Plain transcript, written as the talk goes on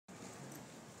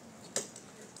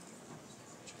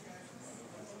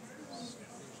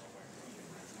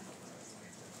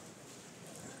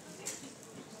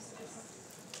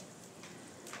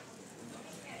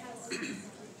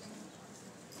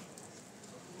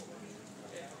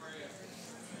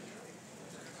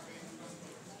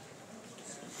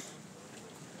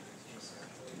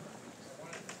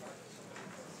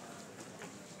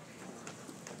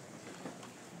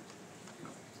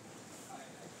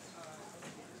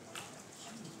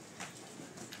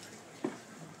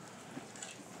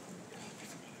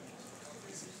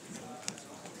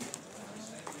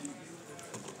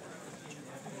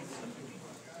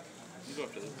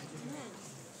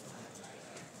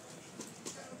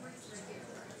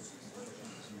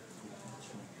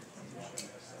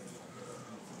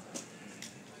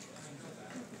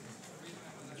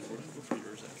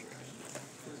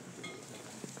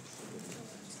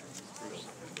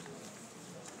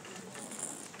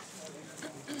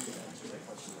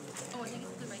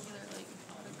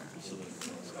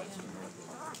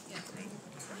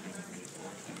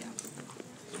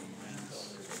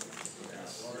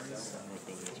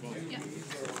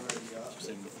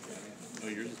Oh,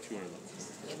 yours is 200 left.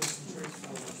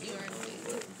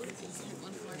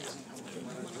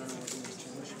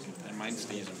 And mine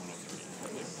stays at 103.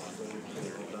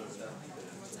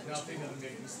 Nothing of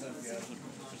making stuff yet.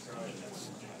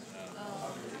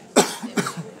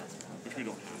 Which we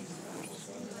don't have.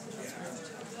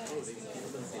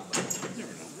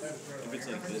 Never know. If it's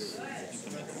like this, you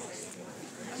can make it.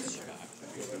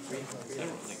 I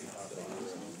don't think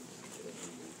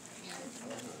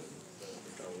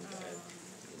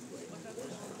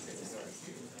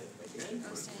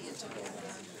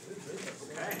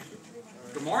Okay.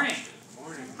 Good morning.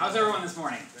 How's everyone this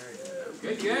morning?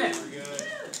 Good, good.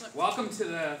 Welcome to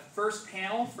the first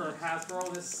panel for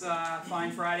Hasbro this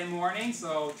fine Friday morning.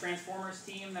 So, Transformers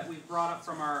team that we've brought up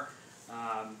from our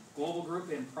global group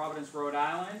in Providence, Rhode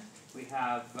Island. We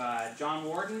have John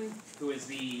Warden, who is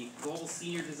the Global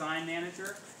Senior Design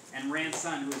Manager, and Rand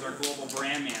Sun, who is our Global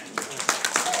Brand Manager.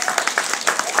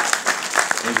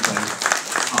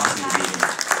 Awesome to be here.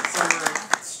 So we're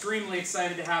extremely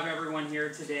excited to have everyone here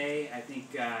today. I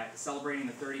think celebrating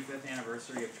the 35th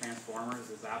anniversary of Transformers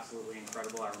is absolutely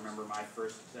incredible. I remember my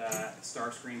first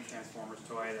Starscream Transformers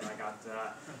toy that I got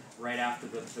right after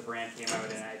the brand came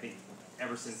out, and I think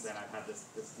ever since then I've had this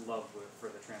love for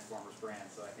the Transformers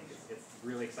brand. So I think it's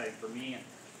really exciting for me, and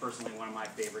personally one of my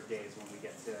favorite days when we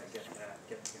get to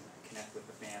connect with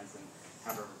the fans and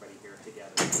have everybody here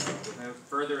together. So without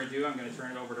further ado, I'm going to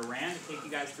turn it over to Rand to take you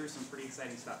guys through some pretty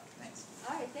exciting stuff. Thanks.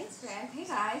 All right, thanks, Rand. Hey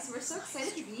guys, we're so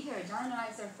excited to be here. John and I,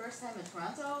 it's our first time in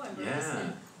Toronto, and we're just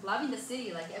been loving the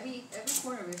city. Like every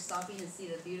corner, we're stopping to see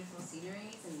the beautiful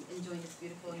sceneries and enjoying this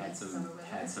beautiful nice summer weather.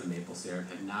 Had some maple syrup,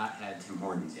 have not had Tim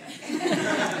Hortons yet,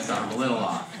 so I'm a little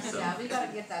off. So. Yeah, we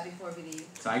gotta get that before we leave.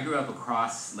 So I grew up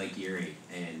across Lake Erie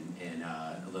in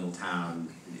a little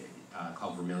town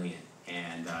called Vermilion.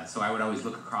 And so I would always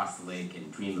look across the lake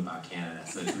and dream about Canada,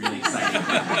 so it's really exciting.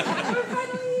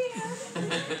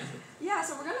 Yeah,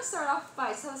 so we're going to start off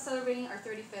by celebrating our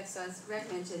 35th. So as Greg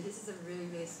mentioned, this is a really,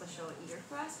 really special year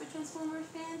for us, for Transformers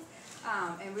fans.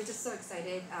 And we're just so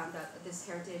excited that this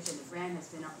heritage and the brand has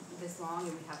been this long,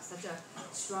 and we have such a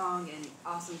strong and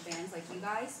awesome fans like you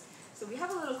guys. So we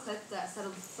have a little clip that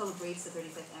celebrates the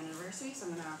 35th anniversary, so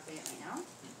I'm going to play it right now.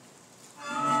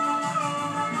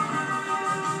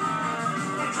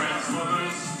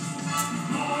 Transformers,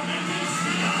 more than meets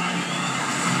the eye.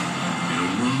 In a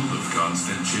world of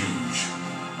constant change,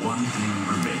 one thing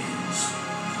remains.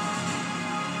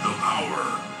 The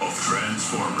power of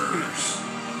Transformers.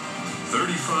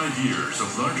 35 years of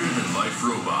larger-than-life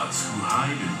robots who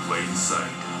hide in plain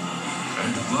sight. And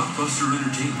blockbuster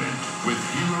entertainment with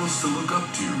heroes to look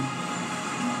up to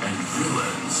and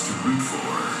villains to root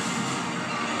for.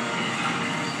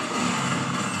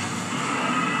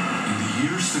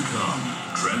 Years to come,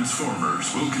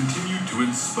 Transformers will continue to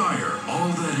inspire all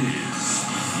that is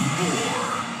more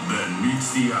than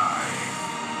meets the eye.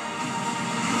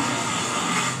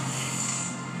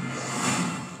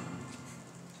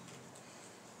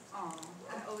 Oh,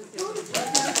 I always do.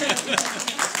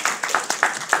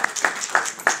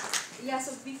 Yeah,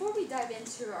 so before we dive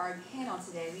into our panel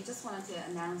today, we just wanted to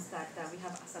announce that we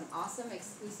have some awesome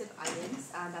exclusive items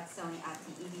that's selling at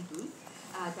the EV booth.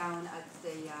 Down at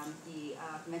the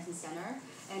convention center.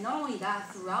 And not only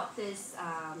that, throughout this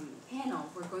panel,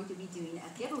 we're going to be doing a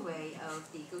giveaway of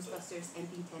the Ghostbusters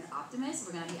MP10 Optimus.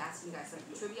 We're going to be asking you guys some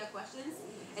trivia questions.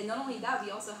 And not only that, we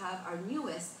also have our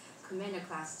newest Commander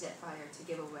Class Jetfighter to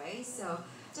give away. So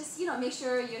just, make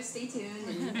sure you stay tuned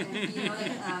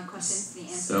and questions to the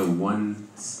answer. So one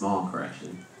small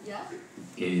correction. Yeah?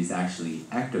 It is actually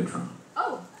Ectotron.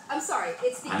 Oh, I'm sorry,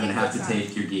 it's the I'm going to have to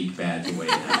take your geek badge away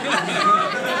now.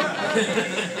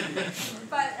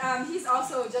 But he's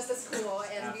also just as cool,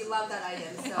 and we love that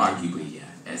item. So. Arguably, yeah.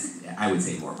 I would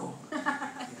say more cool.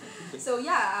 So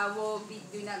yeah, we'll be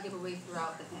doing that giveaway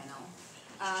throughout the panel.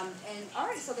 And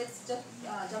alright, so let's just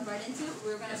jump right into it.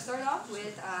 We're going to start off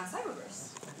with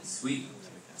Cyberverse. Sweet.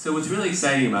 So what's really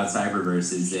exciting about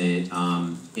Cyberverse is that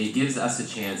it gives us a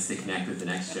chance to connect with the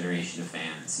next generation of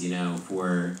fans.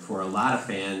 For a lot of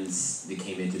fans that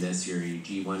came into this, you're a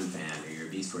G1 fan or you're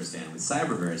a Beast Force fan. With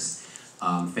Cyberverse,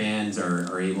 fans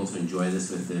are able to enjoy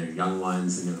this with their young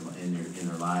ones in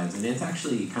their lives, and it's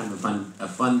actually kind of a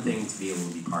fun thing to be able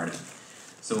to be part of.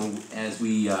 So as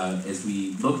we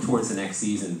look towards the next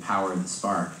season, Power of the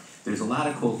Spark, there's a lot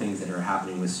of cool things that are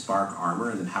happening with Spark Armor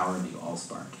and the power of the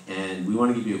All-Spark. And we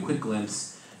want to give you a quick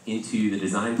glimpse into the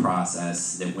design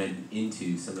process that went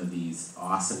into some of these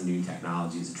awesome new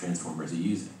technologies that Transformers are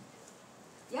using.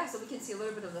 Yeah, so we can see a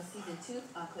little bit of the Season 2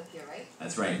 clip here, right?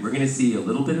 That's right. We're going to see a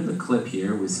little bit of a clip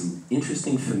here with some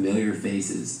interesting familiar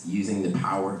faces using the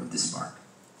power of the Spark.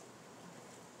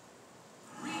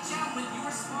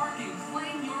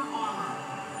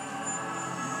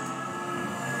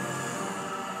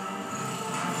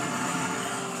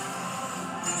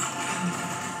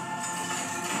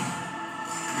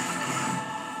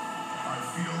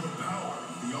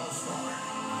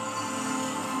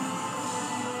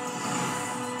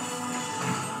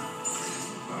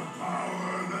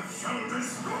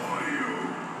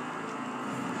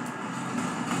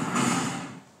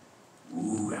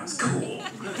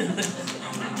 The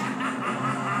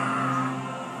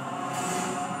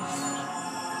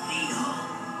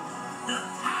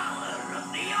power of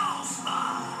the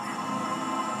Allspark!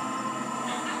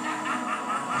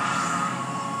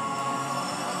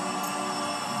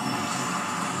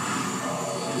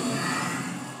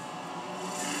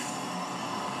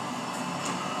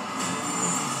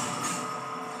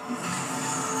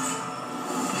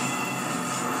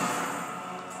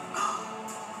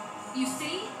 You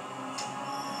see?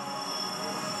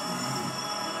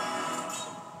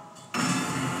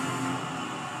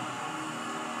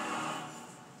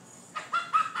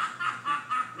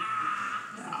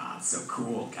 Ah, so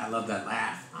cool. I love that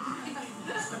laugh.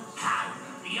 The power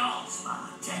of the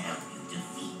Allspark to help you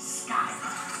defeat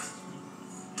Skylight.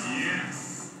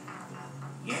 Yes.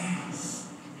 Yes.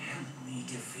 Help me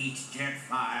defeat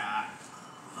Jetfire.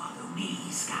 Follow me,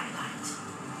 Skylight.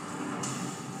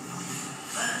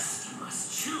 First, you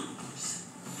must choose.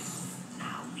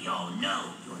 Now we all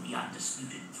know you're the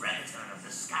undisputed predator of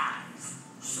the skies.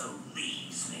 So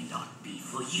these may not be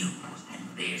for you, and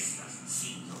this doesn't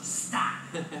seem your style.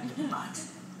 But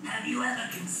have you ever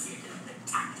considered the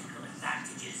tactical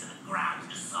advantages of a ground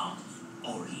assault,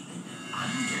 or even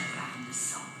underground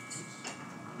assault?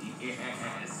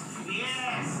 Yes,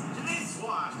 this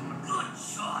one. Good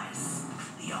choice.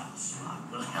 The Allspark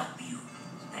will help you,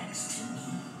 thanks to me.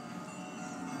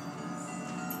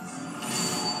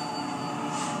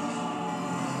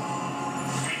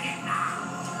 Take it now.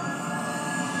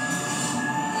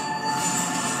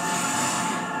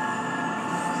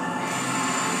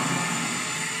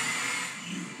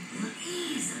 You will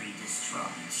easily destroy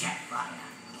Jetfire.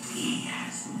 He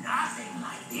has nothing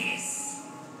like this.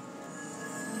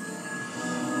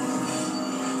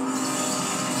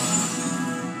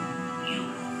 You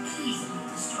will easily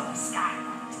destroy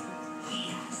Skylight. He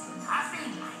has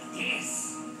nothing like this.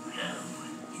 Go,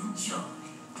 enjoy.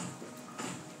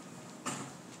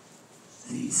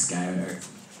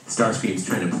 Starscream's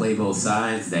trying to play both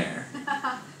sides there.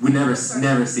 We never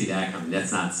see that coming.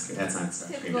 That's not Starscream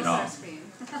Typical at all. Starscream.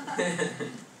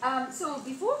 So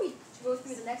before we go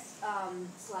through the next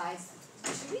slides,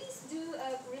 should we do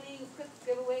a really quick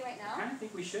giveaway right I now? kind of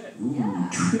think we should. Ooh, Yeah.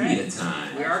 trivia We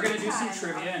time. are going to do some Time.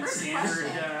 trivia, and First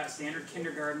standard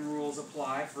kindergarten rules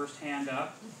apply. First hand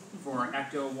up for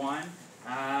Ecto 1.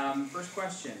 First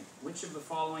question. Which of the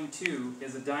following two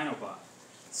is a Dinobot?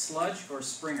 Sludge or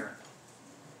Springer?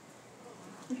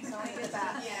 Someone get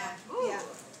back. Yeah. Ooh. Yeah.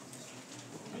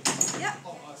 Yep.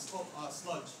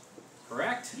 Sludge.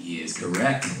 Correct. He is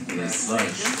correct. It is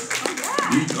Sludge. Oh,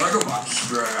 yeah. You talk about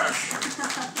trash.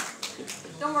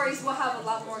 Don't worry, we'll have a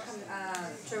lot more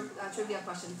trivia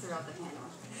questions throughout the panel.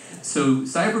 So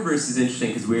Cyberverse is interesting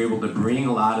because we're able to bring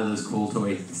a lot of those cool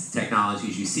toy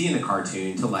technologies you see in the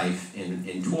cartoon to life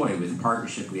in toy with the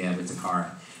partnership we have with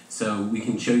Takara. So we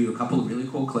can show you a couple of really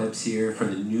cool clips here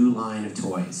from the new line of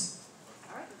toys.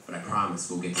 All right. But I promise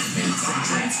we'll get to the fancy. From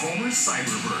Transformers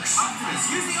Cyberverse. Optimus,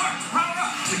 use the arc to power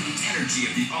up. With the energy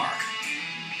of the arc.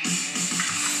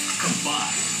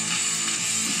 Combine.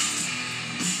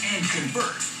 And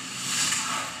convert.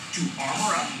 To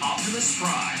armor up Optimus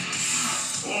Prime.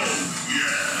 Oh,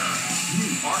 yeah!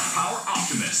 New Arc Power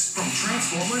Optimus from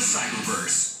Transformers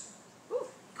Cyberverse.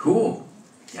 Cool.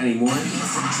 Got any more?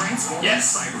 From Transformers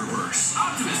Cyberverse.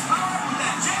 Optimus, power up with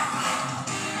that jet!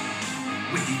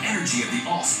 With the energy of the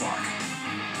Allspark.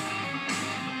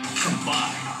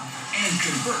 Combine and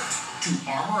convert to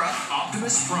armor up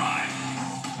Optimus Prime.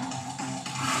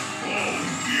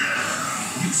 Oh,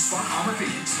 yeah! New Spark Armor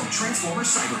figures from Transformers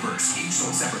Cyberverse, each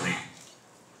sold separately.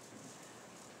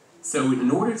 So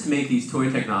in order to make these toy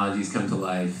technologies come to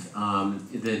life,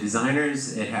 the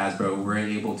designers at Hasbro were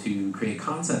able to create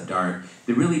concept art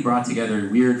that really brought together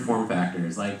weird form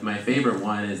factors. Like my favorite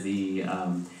one is the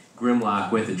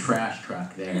Grimlock with a trash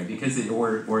truck there, because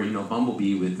or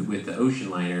Bumblebee with the ocean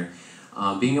liner.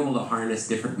 Being able to harness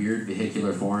different weird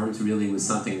vehicular forms really was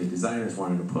something the designers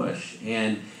wanted to push.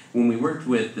 And when we worked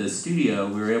with the studio,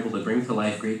 we were able to bring to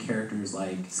life great characters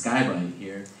like Skybite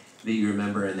here, that you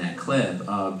remember in that clip,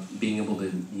 being able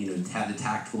to have the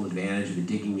tactile advantage of a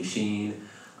digging machine.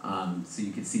 So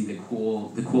you can see the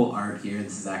cool art here.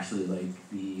 This is actually like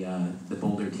the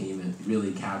Boulder team and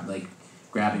really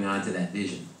grabbing onto that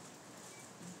vision.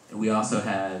 And we also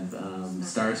have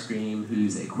Starscream,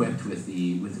 who's equipped with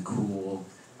the cool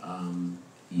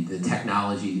the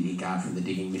technology that he got from the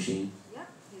digging machine. Yeah,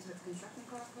 these are construction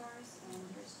cars,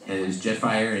 And there's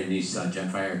Jetfire, and you saw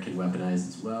Jetfire can weaponize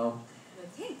as well.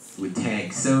 tanks. With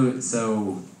tanks.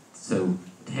 So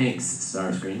tanks,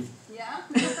 Starscream. Yeah.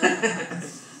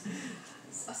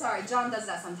 Sorry, John does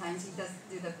that sometimes. He does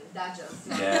do the dad jokes.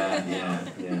 Yeah.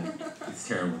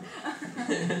 terrible.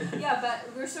 Yeah,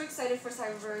 but we're so excited for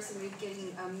Cyberverse, and we're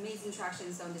getting amazing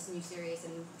tractions on this new series,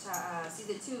 and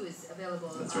season 2 is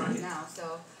available now.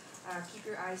 So keep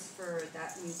your eyes for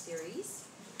that new series.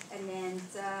 And then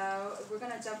we're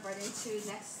gonna jump right into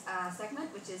next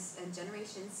segment, which is a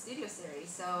Generation Studio Series.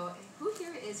 So who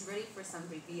here is ready for some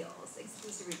reveals,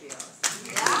 exclusive reveals?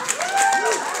 Yeah?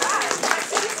 Alright,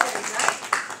 Studio Series, right?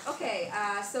 Okay,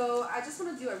 so I just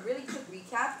want to do a really quick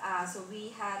recap. So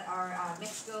we had our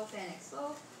Mexico Fan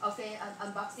Expo, fan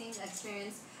unboxing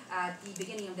experience at the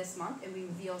beginning of this month, and we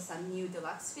revealed some new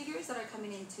deluxe figures that are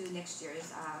coming into next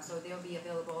year's. So they'll be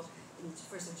available in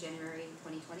 1st of January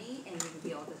 2020, and we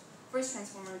revealed the first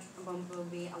Transformers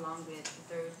movie along with the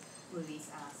third movie's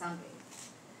Soundwave.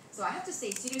 So I have to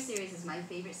say, Studio Series is my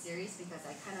favorite series because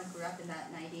I kind of grew up in that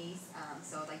 90s.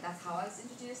 So like that's how I was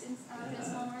introduced in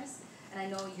Transformers. And I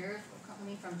know you're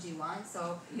coming from G1,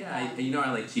 so yeah,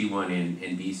 I like G1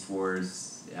 and Beast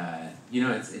Wars.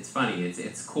 It's funny.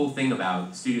 It's a cool thing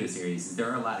about Studio Series is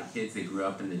there are a lot of kids that grew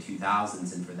up in the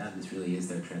 2000s, and for them, this really is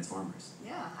their Transformers.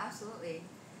 Yeah, absolutely.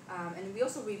 And we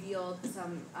also revealed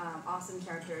some awesome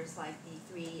characters like the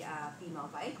 3 female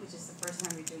bike, which is the first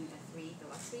time we're doing the 3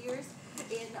 deluxe figures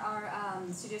in our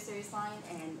Studio Series line,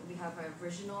 and we have an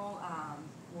original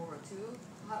World War II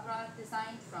hot rod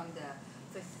design from the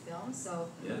 5th film, so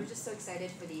we're just so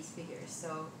excited for these figures.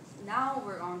 So now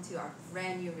we're on to our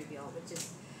brand new reveal, which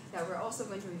is that we're also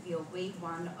going to reveal Wave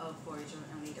 1 of Voyager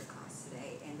and Leader class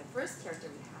today. And the first character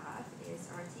we have is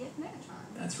RTF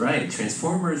Megatron. That's right,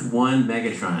 Transformers 1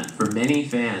 Megatron. For many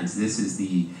fans, this is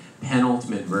the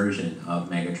penultimate version of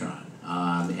Megatron.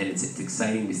 And it's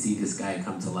exciting to see this guy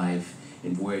come to life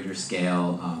in Voyager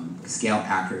scale, scale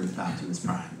accurate with Optimus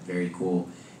Prime. Very cool.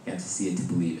 You have to see it to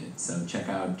believe it. So check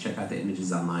out the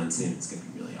images online soon. It's going to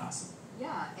be really awesome.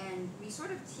 Yeah, and we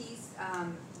sort of teased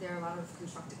there are a lot of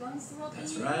Constructicons throughout the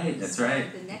year. That's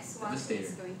right. The next one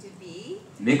is going to be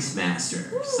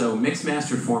Mixmaster. Woo! So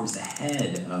Mixmaster forms the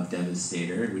head of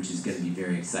Devastator, which is going to be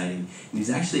very exciting. And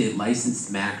he's actually a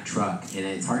licensed Mack truck, and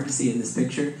it's hard to see in this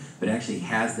picture, but it actually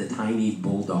has the tiny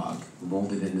bulldog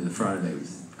molded into the front of it, which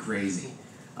is crazy.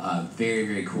 Very,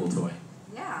 very cool toy.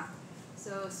 Yeah.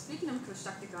 So speaking of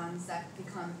Constructicons that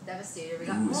become Devastator, we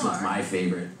got more. This one's my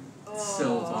favorite. Oh,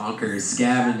 So bonkers,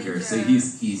 Scavenger. So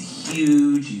he's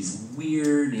huge, he's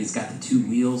weird, and he's got the 2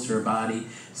 wheels for a body.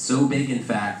 So big, in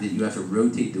fact, that you have to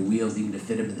rotate the wheels even to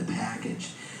fit him in the package.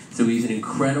 So he's an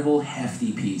incredible,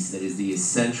 hefty piece that is the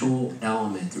essential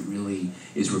element that really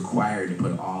is required to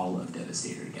put all of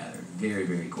Devastator together. Very,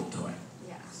 very cool toy.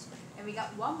 And we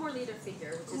got one more leader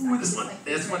figure, which is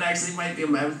this one actually might be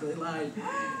my line.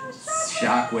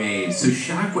 Shockwave. So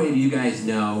Shockwave, you guys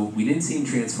know, we didn't see him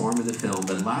transform in the film,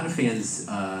 but a lot of fans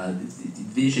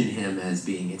vision him as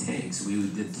being a tank. So we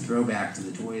did throwback to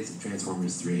the toys of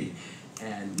Transformers 3,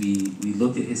 and we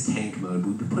looked at his tank mode.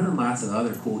 We put in lots of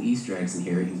other cool Easter eggs in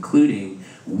here, including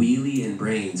Wheelie and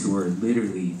Brains, who are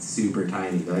literally super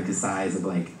tiny. They're like the size of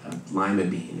like a lima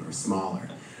bean or smaller.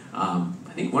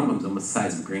 I think one of them's almost the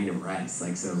size of a grain of rice.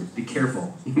 So be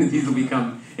careful. These will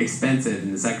become expensive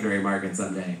in the secondary market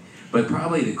someday. But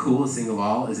probably the coolest thing of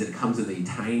all is that it comes with a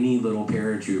tiny little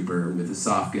paratrooper with a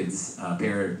soft goods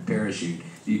parachute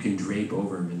that you can drape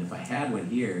over him. And if I had one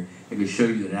here, I could show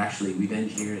you that actually we've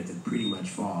engineered it to pretty much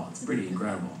fall. It's pretty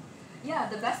incredible. Yeah,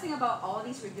 the best thing about all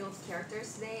these revealed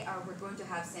characters today are we're going to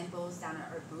have samples down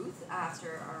at our booth after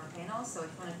our panel. So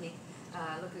if you want to take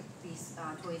look at these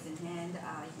toys in hand, you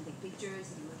can take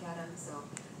pictures, you can look at them. So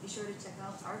be sure to check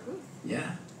out our booth.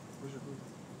 Yeah. Where's your booth?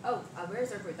 Oh,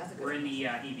 where's our booth? That's a good We're in one. the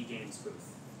EB Games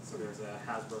booth. So there's a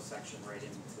Hasbro section right in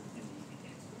the EB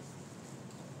Games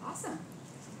booth. Awesome.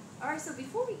 All right, so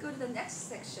before we go to the next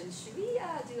section, should we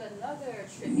do another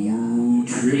trivia? Ooh,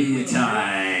 trivia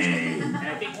time! And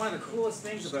I think one of the coolest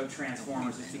things about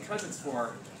Transformers is because it's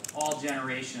for all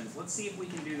generations. Let's see if we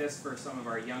can do this for some of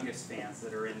our youngest fans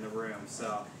that are in the room.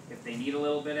 So if they need a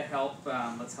little bit of help,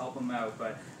 let's help them out.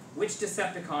 But which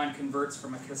Decepticon converts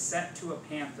from a cassette to a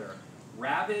Panther?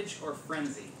 Ravage or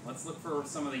Frenzy? Let's look for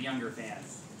some of the younger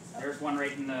fans. There's one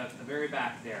right in the very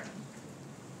back there.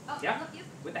 Oh, Yeah, look, you.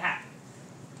 with the hat.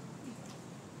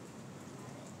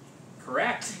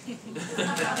 Correct. Alright.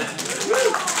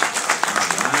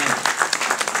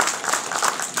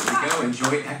 Here we go.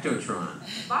 Enjoy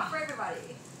Ectotron. Bop for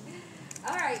everybody.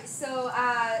 All right, so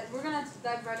we're gonna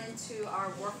dive right into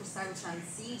our War for Cybertron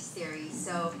Siege series.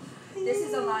 So This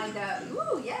is a line that,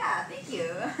 ooh, yeah, thank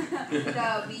you,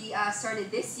 that we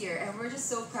started this year, and we're just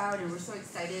so proud and we're so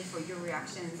excited for your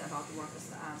reactions about the work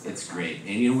of It's great,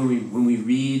 and you know when we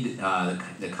read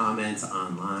the comments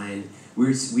online,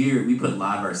 we put a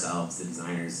lot of ourselves, the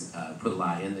designers, put a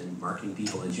lot in, the marketing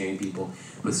people, engineering people,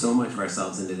 put so much of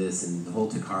ourselves into this, and the whole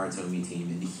Takara Tomy team,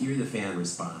 and to hear the fan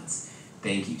response,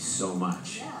 thank you so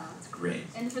much. Yeah. Great.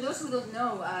 And for those who don't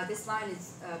know, this line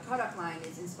is product line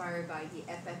is inspired by the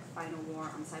epic final war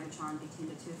on Cybertron between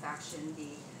the two factions,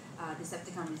 the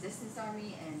Decepticon Resistance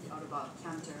Army and the Autobot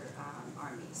Counter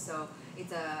Army. So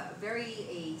it's a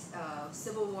very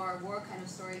Civil War kind of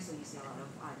story. So you see a lot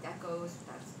of decos,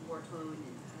 that's war tone,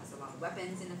 and has a lot of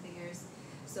weapons in the figures.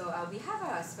 So we have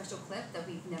a special clip that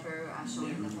we've never shown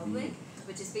in the public,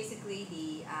 which is basically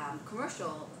the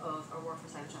commercial of our War for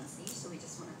Cybertron Siege. So we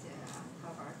just wanted to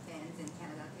have our fans in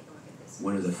Canada take a look at this.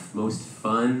 One of the most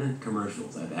fun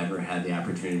commercials I've ever had the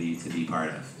opportunity to be part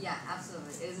of. Yeah,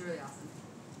 absolutely. It was really awesome.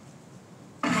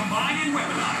 Combine and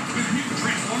weaponize with new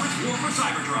Transformers War for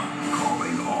Cybertron.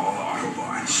 Calling all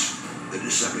Autobots. The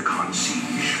Decepticon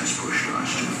siege has pushed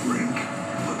us to the brink,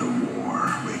 but the war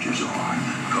rages on.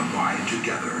 Combine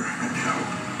together and help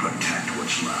protect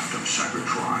what's left of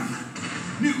Cybertron.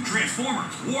 New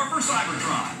Transformers War for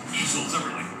Cybertron. Easels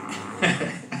everything.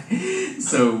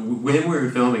 So when we were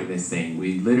filming this thing,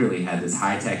 we literally had this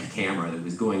high-tech camera that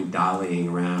was going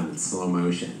dollying around in slow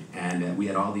motion, and we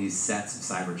had all these sets of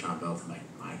Cybertron built. I'm like,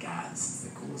 my God, this is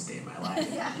the coolest day of my life.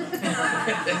 Yeah.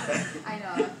 I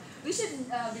know. We should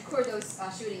record those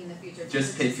shooting in the future.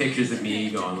 Just take pictures of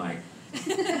me going like.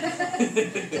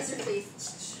 Just your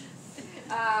face.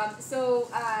 So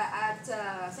at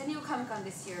San Diego Comic-Con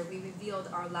this year, we revealed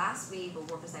our last wave of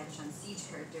War for Cybertron Siege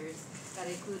characters that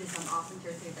included some awesome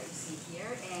characters that you see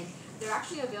here, and they're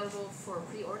actually available for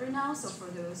pre-order now. So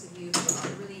for those of you who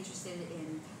are really interested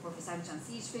in War for Cybertron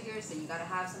Siege figures, so you gotta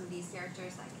have some of these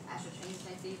characters, like Astro Train is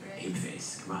my favorite. Aim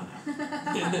face, come on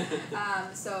now.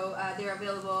 So they're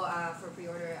available for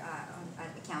pre-order at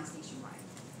accounts nationwide.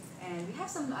 And we have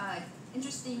some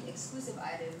interesting exclusive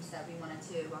items that we wanted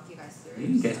to walk you guys through.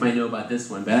 You guys might know about this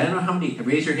one, but I don't know how many.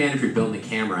 Raise your hand if you're building a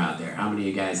camera out there. How many of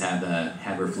you guys have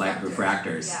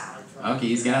refractors? Yeah. Okay,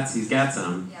 he's got some. Yeah, we got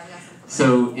some.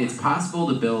 So it's possible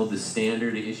to build the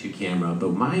standard issue camera,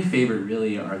 but my favorite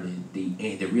really are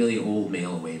the really old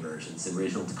mail-away versions, the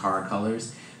original Takara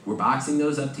colors. We're boxing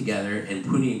those up together and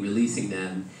releasing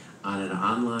them on an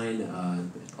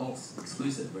online Pulse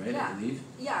exclusive, right? Yeah. I believe.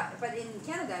 Yeah, but in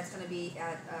Canada it's going to be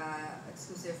at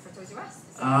exclusive for Toys R Us.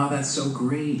 Oh, that's so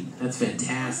great! That's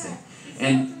fantastic.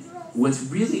 And what's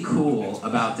really cool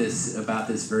about this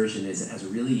version is it has a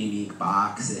really unique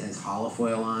box. It has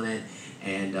holofoil on it,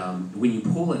 and when you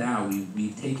pull it out,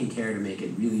 we've taken care to make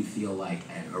it really feel like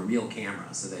a real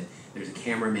camera, so that there's a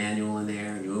camera manual in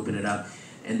there, and you open it up.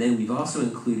 And then we've also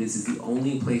included, this is the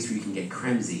only place where you can get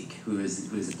Kremzik, who is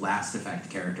a blast effect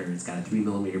character. It's got a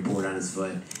 3mm board on his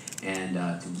foot, and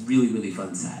it's a really, really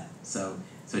fun set. So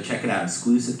check it out,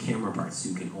 exclusive camera parts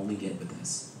you can only get with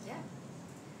this. Yeah.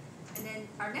 And then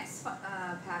our next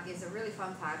pack is a really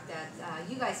fun pack that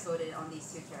you guys voted on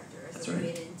these two characters. That's so right. We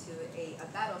made it into a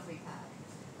battle-free pack.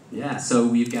 Yeah, so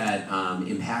we've got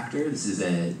Impactor. This is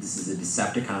a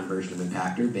Decepticon version of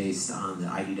Impactor based on the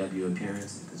IDW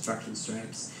appearance and construction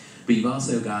stripes. But you've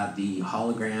also got the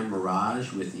hologram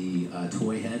Mirage with the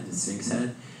toy head, the Sphinx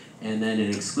head, and then an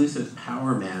exclusive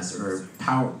Power Dasher,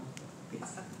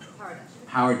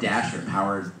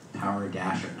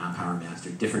 not Power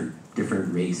Master, different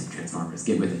race of Transformers.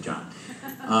 Get with it, John.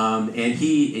 And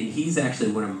he's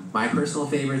actually one of my personal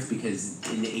favorites because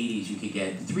in the 80s you could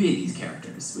get 3 of these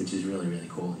characters, which is really, really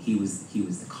cool. He was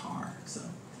the car, so.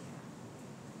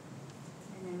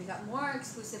 And then we got more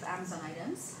exclusive Amazon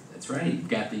items. That's right. You've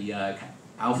got the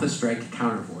Alpha Strike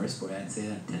Counterforce, boy, I'd say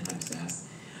that 10 times fast,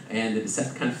 and the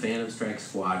Decepticon Phantom Strike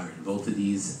Squadron. Both of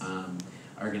these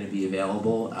are going to be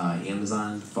available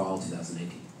Amazon fall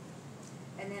 2018.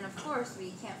 And then of course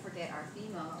we can't forget our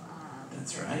female.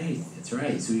 That's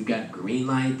right. So we've got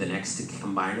Greenlight, the next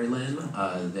combiner limb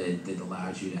that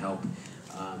allows you to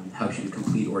helps you to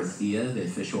complete Orthea, the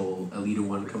official Elite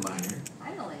 1 combiner.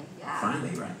 Finally, yeah.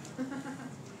 Finally, right.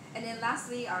 And then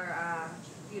lastly, our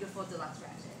beautiful Deluxe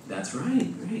Ratchet. That's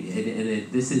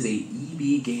right. This is a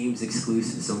EB Games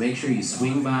exclusive, so make sure you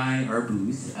swing by our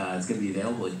booth. It's going to be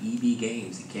available at EB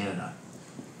Games in Canada.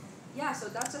 Yeah, so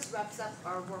that just wraps up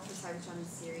our War for Cybertron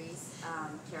series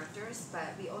characters,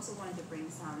 but we also wanted to bring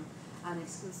some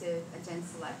exclusive Gen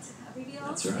Select reveals.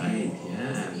 That's right,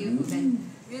 yeah. Those of you who've been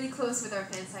really close with our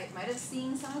fan site might have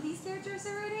seen some of these characters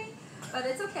already. But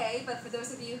it's okay. But for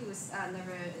those of you who's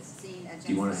never seen a Gen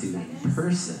Do you want to see them in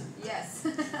person? Yes.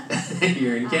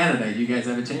 You're in Canada. You guys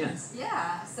have a chance.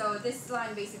 Yeah. So this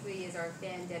line basically is our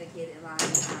fan dedicated line.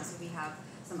 So we have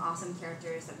some awesome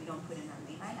characters that we don't put in our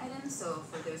mainline items. So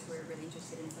for those who are really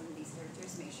interested in some of these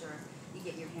characters, make sure you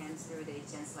get your hands through the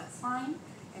Gen Selects line.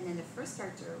 And then the first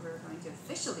character we're going to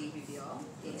officially reveal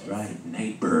is... That's right,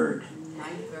 Nightbird.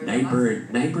 Nightbird.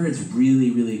 Nightbird's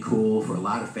really, really cool for a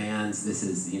lot of fans. This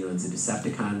is, it's a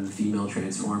Decepticon female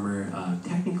Transformer.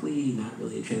 Technically not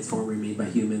really a Transformer made by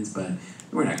humans, but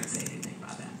we're not going to say anything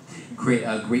about that.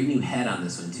 A great new head on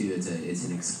this one too. It's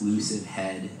an exclusive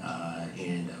head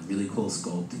and a really cool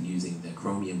sculpt using the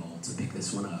chromium mold to pick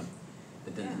this one up.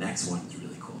 But then the next one is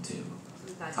really cool too.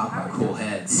 Talk about cool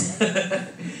heads.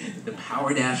 The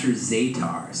Power Dasher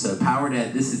Zatar. So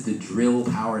this is the Drill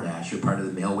Power Dasher, part of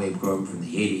the Male Wave program from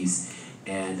the 80s.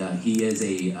 And he is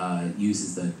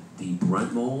uses the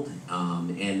brunt mold,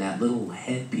 and that little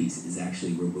head piece is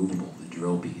actually removable, the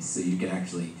drill piece. So you can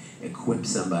actually equip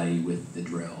somebody with the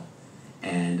drill.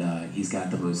 And he's got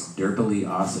the most derpily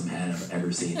awesome head I've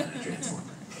ever seen on a Transformer.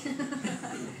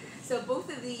 So both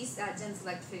of these Gen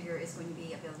Select figure is going to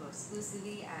be available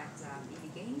exclusively at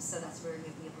EV Games, so that's where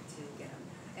you'll be able to get them.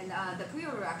 And the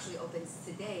pre-order actually opens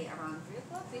today around 3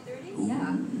 o'clock, 3:30.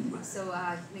 Yeah. So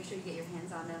make sure you get your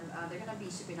hands on them. They're going to be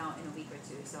shipping out in a week or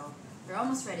two, so they're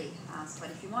almost ready. But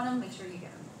if you want them, make sure you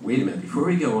get them. Wait a minute, before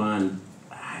we go on,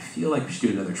 I feel like we should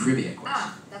do another trivia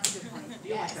question. That's a good point.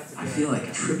 Yes. I feel like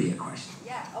a trivia question.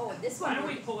 Yeah. Oh, this one. Why don't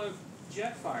we pull out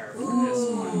Jetfire for Ooh, this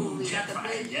one? we got the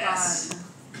Jetfire, big yes. gun.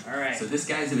 All right. So this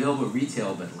guy's available at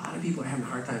retail, but a lot of people are having a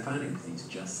hard time finding him because he's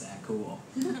just that cool.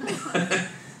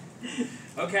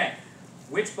 Okay.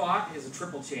 Which bot is a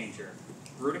triple changer?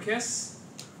 Bruticus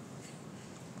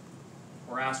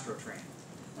or Astrotrain?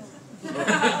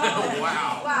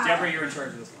 Wow. Deborah, you're in charge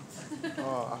of this one.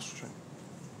 Astrotrain.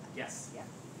 Yes. Yeah.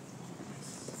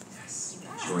 Yes.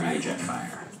 Sure, you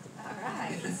Jetfire. All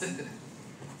right.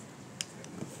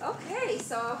 Okay,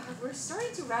 so we're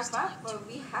starting to wrap up, but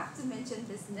we have to mention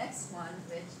this next one,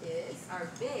 which is our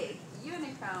big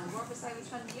Unicron, War for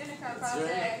Cybertron Unicron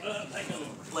project.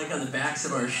 Like on the backs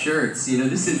of our shirts,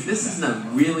 this is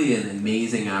really an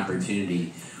amazing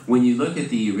opportunity. When you look at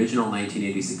the original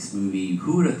 1986 movie,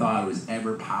 who would have thought it was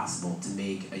ever possible to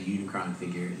make a Unicron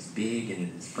figure as big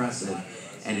and as impressive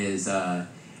and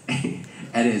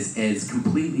as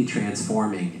completely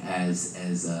transforming as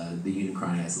the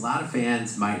Unicron is. A lot of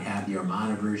fans might have the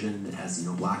Armada version that has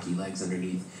blocky legs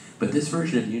underneath, but this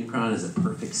version of Unicron is a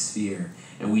perfect sphere.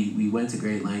 And we went to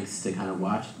great lengths to kind of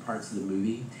watch parts of the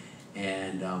movie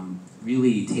and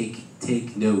really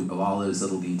take note of all those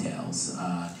little details.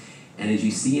 And as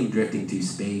you see him drifting through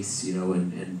space,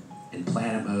 in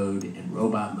planet mode and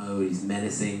robot mode, he's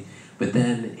menacing. But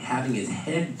then having his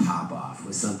head pop off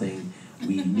was something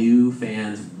we knew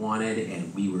fans wanted,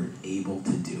 and we were able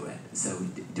to do it. So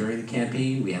during the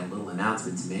campaign, we had a little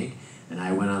announcement to make, and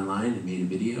I went online and made a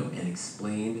video and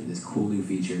explained this cool new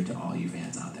feature to all you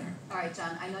fans out there. All right,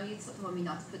 John, I know you told me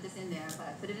not to put this in there, but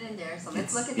I put it in there, so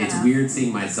let's look at that. It's weird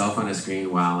seeing myself on a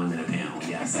screen while I'm in a panel.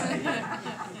 Yes, I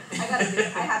gotta do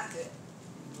it. I have to do it.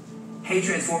 Hey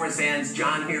Transformers fans,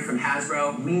 John here from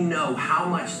Hasbro. We know how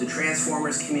much the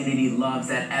Transformers community loves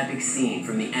that epic scene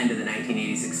from the end of the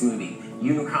 1986 movie,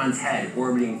 Unicron's head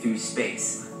orbiting through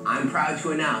space. I'm proud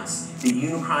to announce that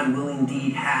Unicron will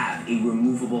indeed have a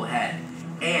removable head,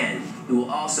 and it will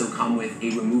also come with a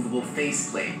removable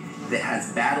faceplate that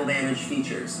has battle damage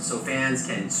features, so fans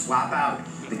can swap out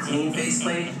the clean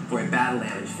faceplate for a battle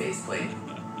damage faceplate.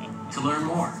 To learn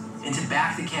more and to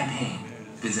back the campaign,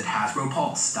 visit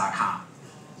HasbroPulse.com.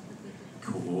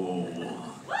 Cool.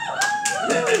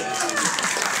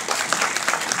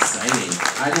 Exciting.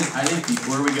 I think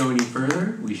before we go any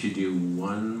further, we should do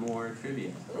one more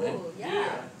trivia. Right? Ooh,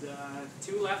 yeah.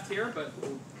 Two left here, but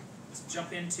let's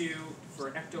jump into,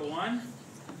 for Ecto 1,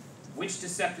 which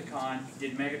Decepticon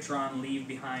did Megatron leave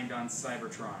behind on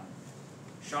Cybertron?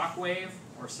 Shockwave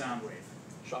or Soundwave?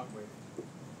 Shockwave.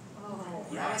 Oh,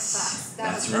 Yes,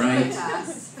 that was that's fast. That was really right.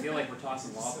 fast. I feel like we're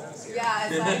tossing law balls here. Yeah,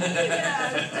 it's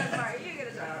like, you get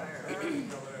a Jetfire.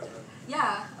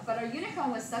 Yeah, but our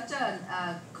Unicron was such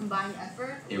a combined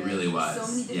effort. It with really was, so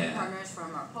many different yeah. partners,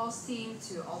 from our Pulse team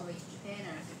to all the way to Japan,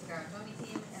 and our Tomy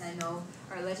team, and I know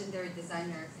our legendary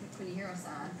designer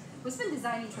Kunihiro-san, who's been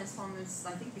designing Transformers,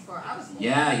 I think, before I was born.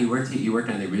 Yeah, he worked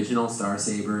on the original Star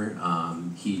Saber.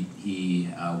 He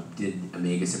did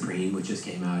Omega Supreme, which just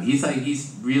came out.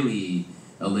 He's really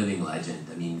a living legend.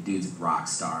 I mean, dude's a rock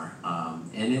star,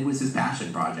 and it was his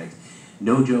passion project.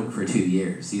 no joke, for 2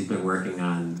 years. He's been working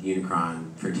on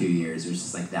Unicron for 2 years. There's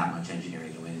just like that much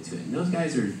engineering that went into it. And those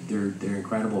guys they're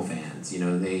incredible fans. You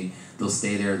know, they'll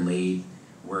stay there late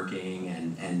working,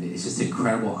 and it's just an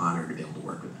incredible honor to be able to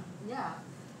work with them. Yeah.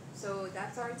 So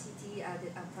that's our TT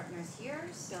partners here.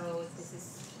 So this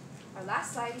is our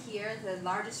last slide here, the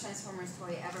largest Transformers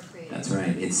toy ever created. That's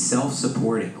right. It's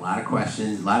self-supporting. A lot of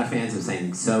questions. A lot of fans are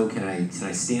saying, "So can I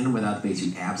stand him without the base?"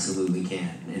 You absolutely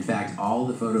can. In fact, all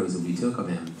the photos that we took of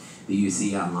him that you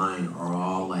see online are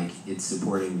all like it's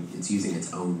using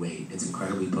its own weight. It's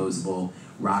incredibly posable,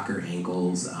 rocker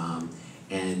ankles,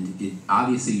 and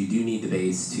obviously you do need the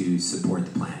base to support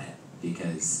the planet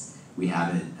because we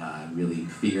haven't really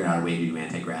figured out a way to do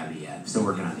anti-gravity yet. I'm still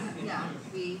working on that. Yeah,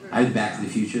 I have Back to the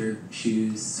Future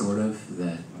shoes, sort of,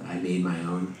 that I made my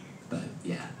own, but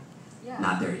yeah,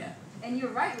 not there yet. And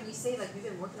you're right when you say like we've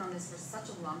been working on this for such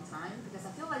a long time, because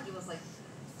I feel like it was like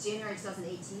January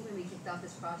 2018 when we kicked off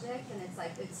this project, and it's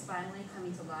like it's finally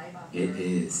coming to life. It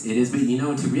is, but you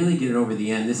know, to really get it over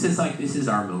the end, this is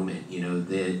our moment, you know.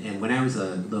 And when I was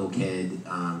a little kid,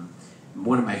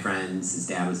 one of my friends, his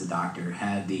dad was a doctor,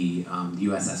 had the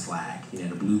USS flag, you know,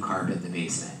 the blue carpet in the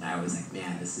basement. And I was like,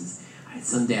 man,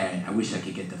 someday I wish I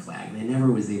could get the flag. And I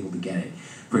never was able to get it.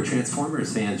 For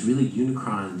Transformers fans, really,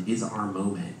 Unicron is our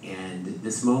moment. And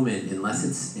this moment,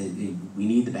 unless we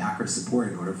need the backer support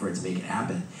in order for it to make it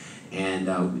happen. And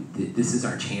this is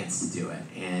our chance to do it.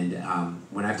 And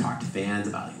when I've talked to fans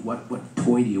about like, what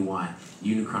toy do you want,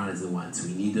 Unicron is the one. So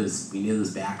we need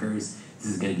those backers. This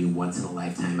is going to be a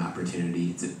once-in-a-lifetime opportunity.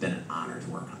 It's been an honor to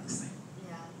work on this thing.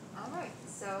 Yeah. All right.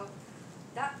 So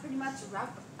that pretty much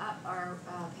wrapped up our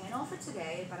panel for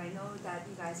today. But I know that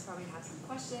you guys probably have some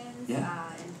questions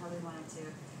and probably wanted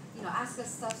to, ask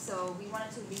us stuff. So we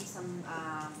wanted to leave some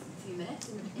few minutes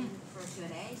in for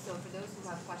Q&A. So for those who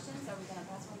have questions, are we going to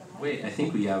pass one to Mike? Wait, I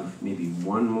think we have maybe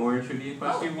one more trivia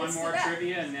question. One more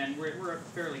trivia, and then we're a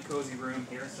fairly cozy room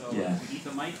here, so we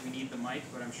need the mic,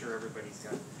 but I'm sure everybody's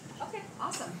got. Okay,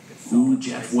 awesome. Ooh,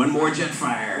 one more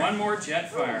Jetfire. One more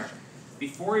Jetfire.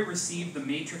 Before he received the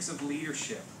Matrix of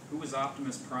Leadership, who was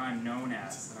Optimus Prime known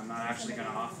as? And I'm not actually going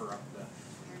to offer up the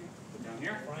down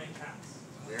here. Brian Cass.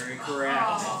 Very correct.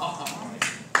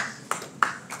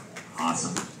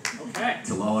 Awesome. Okay.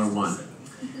 Tallulah won.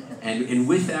 And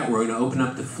with that, we're going to open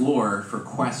up the floor for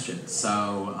questions.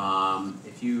 So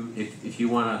if you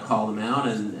want to call them out,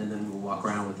 and then we'll walk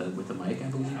around with the mic, I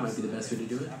believe might be the best way to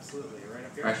do it. Absolutely. Right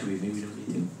up here. Actually, maybe we don't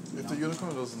need to. If the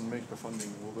Unicron doesn't make the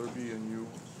funding, will there be a new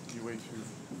way to?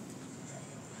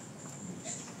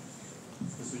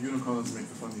 If the Unicron doesn't make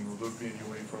the funding, will there be a new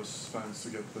way for us fans to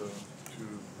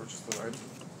purchase the item?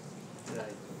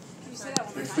 Can you say that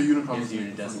one more If time? the Unicron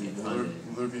If doesn't get funded.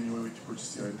 will there be a new way to purchase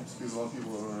the items? Because a lot of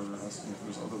people are asking if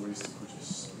there's other ways to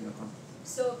purchase Unicron.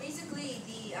 So basically,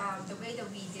 the way that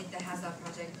we did the Hasbro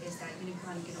project is that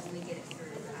Unicron you can only get it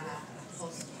through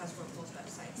Hasbro Pulse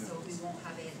website. So we won't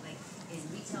have it like in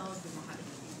retails, we won't have it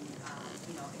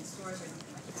in stores or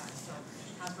anything like that. So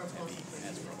Hasbro Pulse is where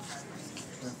you go.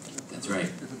 That's right.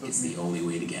 It's the only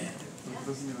way to get it. If it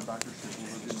doesn't meet the backers, will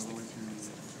there be another way to?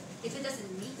 If it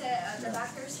doesn't meet the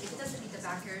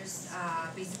backers,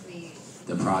 basically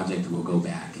The project will go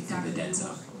back into the dead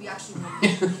zone. We actually won't be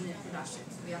in production,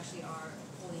 so we actually are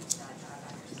holding to that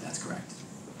backers. That's correct.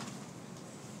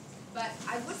 But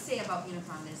I would say about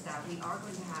Unicron is that we are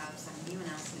going to have some new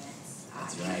announcements.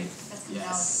 That's right. That's coming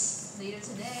out later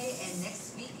today and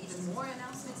next week, even more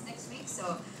announcements next week.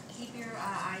 So keep your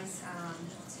eyes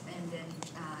and then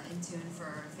in tune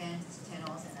for fan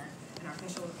channels and our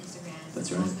official Instagram.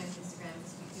 That's right. Instagram,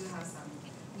 because we do have some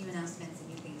new announcements and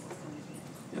new things that's going to be in.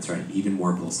 That's right. Even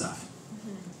more cool stuff.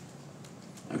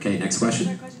 Okay, next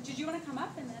question. Did you want to come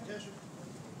up and then? Yeah, sure.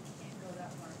 Can't go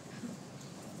that far.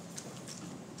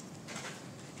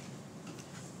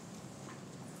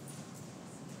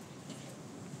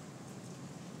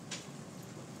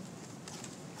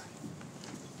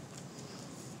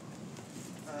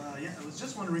 Yeah, I was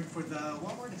just wondering for the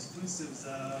Walmart exclusives,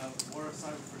 War of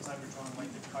Cybertron,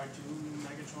 like the cartoon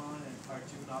Megatron and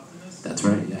cartoon Optimus. That's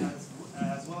right, yeah.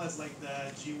 As well as like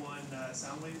the G1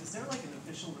 Soundwave. Is there like an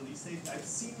official release date? I've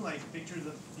seen like pictures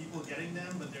of people getting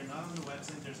them, but they're not on the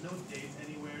website. There's no date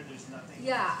anywhere. There's nothing.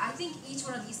 Yeah, I think each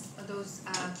one of those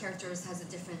characters has a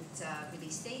different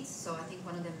release date. So I think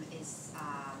one of them is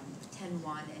 10/1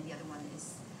 and the other one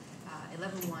is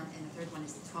 11/1 and the third one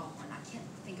is 12/1. I can't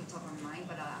think of top of my mind,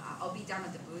 but I'll be down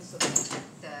at the booth so they can check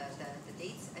the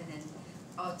dates, and then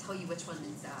I'll tell you which one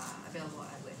is available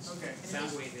at which. Okay.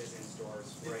 Soundwave is in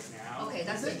stores right now. Okay,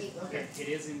 that's it. Okay. It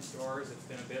is in stores. It's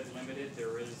been a bit limited.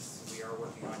 We are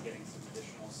working on getting some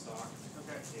additional stock.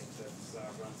 Okay. If it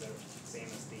runs out. same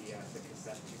as the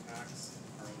cassette 2-packs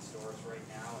are in stores right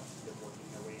now, and they're working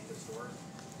their way into stores.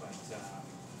 But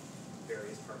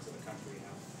various parts of the country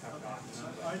have gotten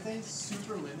them. Are they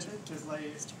super limited? Because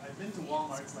like I've been to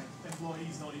Walmart's, like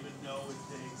employees don't even know if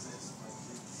they exist.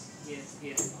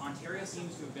 Ontario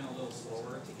seems to have been a little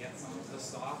slower to get some of the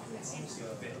stock. It seems to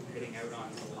have been hitting out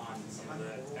on some of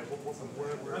the. I'm from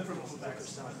Quebec.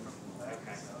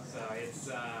 Okay, so it's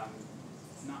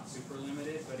not super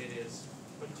limited, but it is.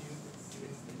 But it's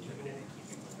limited in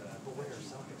keeping with the.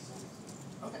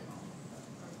 Okay.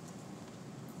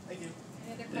 Thank you.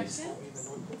 Any other Thanks. questions?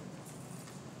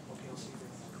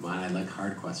 Come on, I like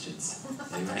hard questions.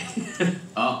 Anyway.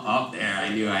 Oh, there, I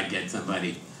knew I'd get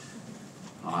somebody.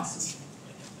 Awesome.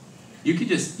 You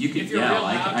could If you're yell. real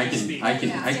loud, I just can speak. I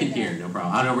can hear, no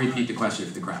problem. I don't repeat the question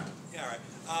for the crowd. Yeah, right.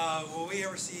 Will we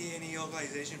ever see any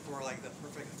localization for like the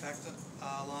Perfect Effect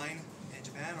line in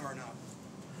Japan or no?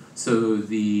 So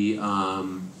the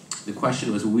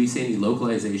question was, will we see any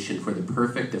localization for the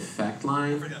Perfect Effect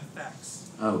line? Perfect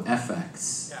Effects. Oh,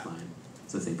 FX Yeah. line.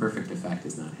 So say Perfect Effect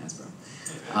is not Hasbro.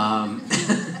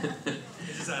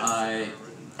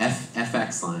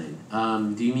 FX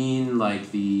line. Do you mean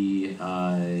like the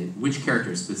which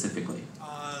character specifically?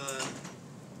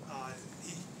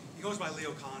 He goes by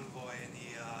Leo Convoy in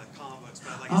the comic books,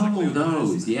 but like he's like Oh, Leo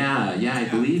those. Yeah, I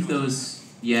believe those.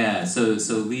 Yeah, so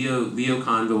Leo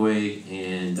Convoy,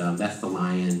 and that's the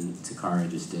lion Takara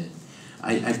just did.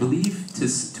 I believe to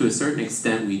a certain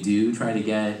extent we do try to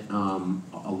get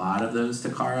a lot of those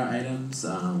Takara items.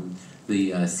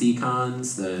 The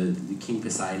Seacons, the King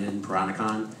Poseidon,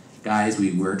 Piranacon guys,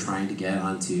 we were trying to get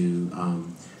onto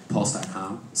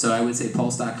Pulse.com. So I would say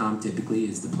Pulse.com typically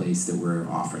is the place that we're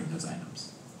offering those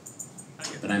items.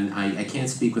 But I can't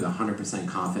speak with 100%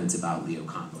 confidence about Leo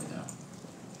Convoy though.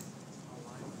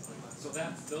 So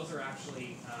those are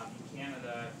actually in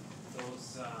Canada.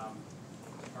 Those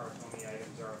Takara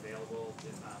items are available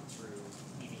through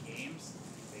EB Games.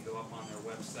 They go up on their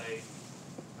website.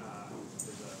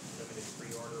 There's a limited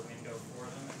pre-order window for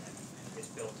them, and it's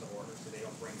built to order, so they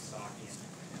don't bring stock in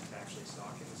to actually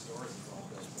stock in the stores. It's all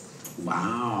built to order.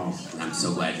 Wow, I'm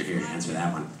so glad you're here to answer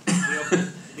that one.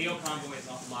 Leo Convoy is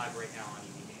live right now on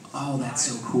EB Games. Oh, that's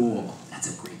so cool. That's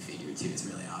a great figure too. It's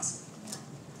really awesome.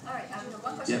 All right,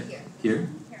 one question Yep. here. Here?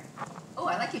 Oh,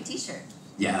 I like your T-shirt.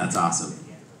 Yeah, that's awesome.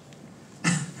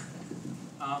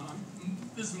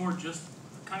 This is more just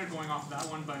kind of going off that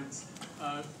one, but it's,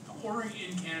 ordering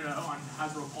in Canada on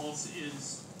Hasbro Pulse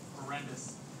is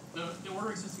horrendous. The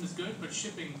ordering system is good, but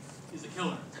shipping is a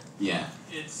killer. Yeah.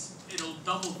 It'll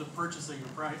double the purchasing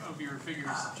of your figures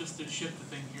just to ship the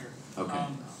thing here. Okay.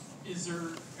 Is there?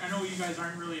 I know you guys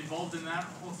aren't really involved in that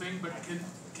whole thing, but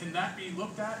can that be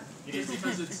looked at? Just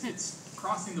because it's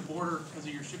crossing the border because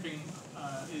of your shipping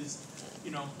is,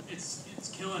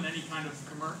 it's killing any kind of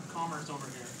commerce over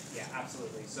here. Yeah,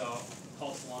 absolutely. So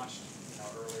Pulse launched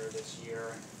earlier this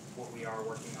year, and what we are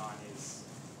working on is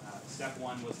step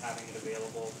one was having it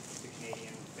available to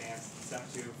Canadian fans. Step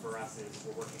two for us is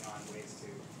we're working on ways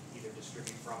to either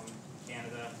distribute from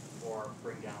Canada or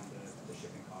bring down the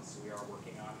shipping costs. So we are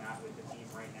working on that with the team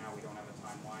right now. We don't have a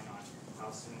timeline on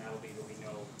how soon that'll be, but we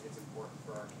know it's important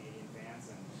for our Canadian fans,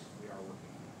 and we are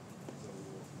working on that. So we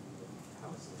will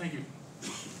have a solution. Thank you.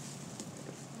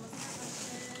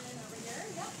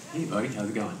 Hey, buddy, how's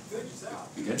it going? Good,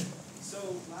 yourself. You good? So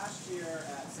last year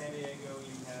at San Diego,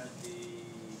 you had the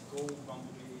gold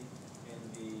bumblebee in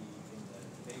the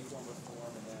Bayformer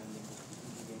form, and then the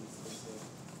movie game exclusive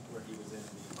where he was in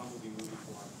the bumblebee movie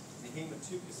form. And he came with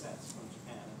 2 cassettes from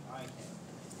Japan, and I can't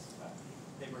but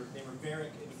they were very.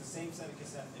 It was the same set of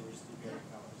cassettes. They were just in various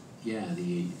colors. Yeah,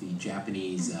 the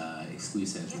Japanese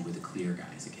exclusives were with the clear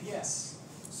guys again. Yes.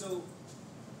 So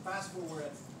fast forward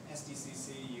at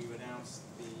SDCC, you announced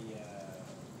the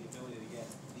ability to get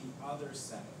the other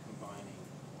set of combining,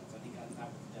 I think that was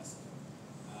Destiny,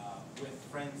 with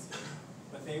Frenzy,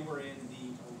 but they were in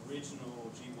the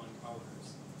original G1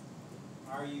 colors.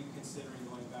 Are you considering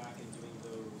going back and doing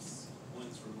those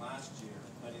ones from last year,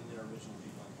 but in their original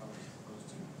G1 colors as opposed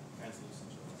to translucent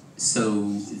G1?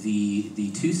 So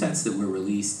the 2 sets that were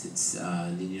released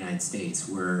in the United States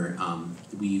were,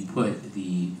 we put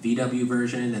the VW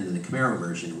version and then the Camaro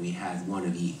version. We had one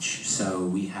of each. So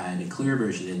we had a clear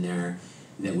version in there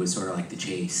that was sort of like the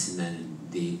Chase, and then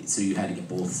so you had to get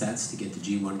both sets to get the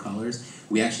G1 colors.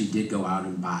 We actually did go out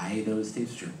and buy those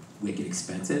tapes, which are wicked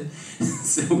expensive.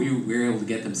 So we were able to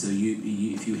get them. So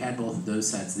if you had both of those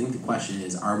sets, I think the question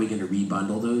is, are we going to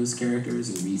rebundle those characters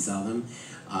and resell them?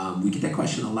 We get that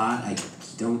question a lot. I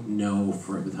don't know with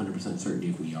 100% certainty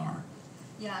if we are.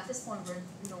 Yeah, at this point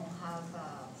we don't have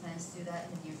plans to do that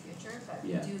in the near future, but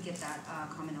Yeah. we do get that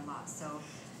comment a lot. So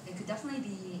it could definitely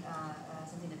be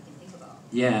something that we can think about.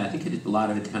 Yeah, I think a lot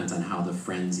of it depends on how the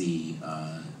Frenzy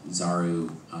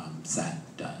Zaru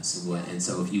set does. And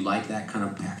so if you like that kind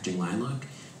of packaging line look,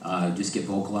 just get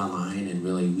vocal online and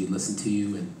really we listen to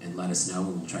you and let us know,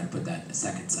 and we'll try to put that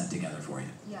second set together for you.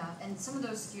 Yeah, and some of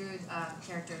those skewed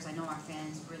characters, I know our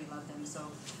fans really love them, so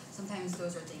sometimes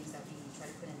those are things that we try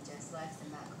to put in Gen Selects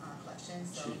in that collection.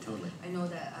 So Sure, totally. I know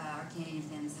that our Canadian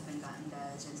fans haven't gotten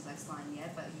the Gen Selects line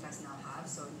yet, but you guys now have,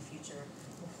 so in the future,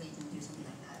 hopefully you can do something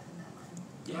like that in that line.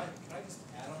 Yeah. Can I just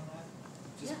add on that?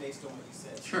 Just Yeah. based on what you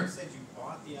said. Sure. You said you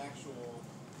bought the actual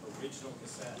original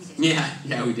cassettes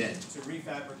Yeah, we did. to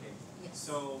refabricate. Yes.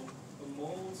 So the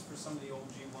molds for some of the old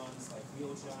G1s, like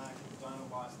Wheeljack and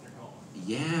Dinobots, they're gone.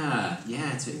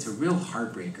 Yeah, it's a real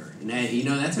heartbreaker, and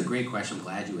that's a great question. I'm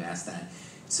glad you asked that.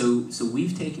 So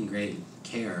we've taken great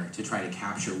care to try to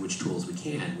capture which tools we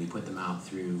can. We put them out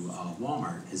through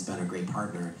Walmart has been a great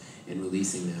partner in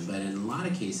releasing them, but in a lot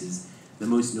of cases, the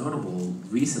most notable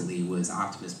recently was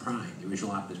Optimus Prime. The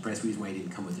original Optimus Prime. The reason why he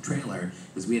didn't come with the trailer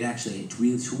was we had actually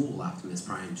retooled Optimus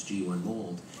Prime's G1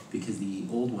 mold because the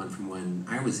old one from when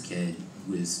I was a kid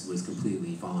was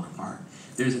completely falling apart.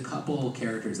 There's a couple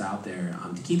characters out there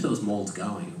to keep those molds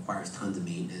going. It requires tons of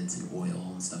maintenance and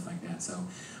oil and stuff like that. So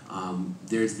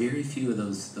there's very few of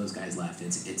those guys left.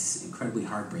 It's incredibly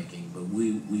heartbreaking, but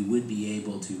we would be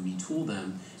able to retool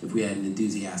them if we had an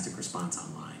enthusiastic response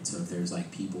online. So if there's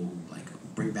like people who like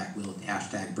bring back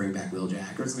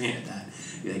Wheeljack or something like that,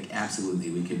 like absolutely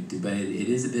we could do. But it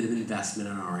is a bit of an investment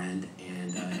on our end,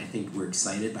 and I think we're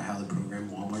excited by how the program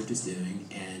Walmart is doing,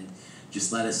 and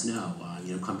just let us know.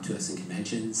 Come to us in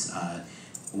conventions,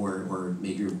 or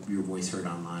make your voice heard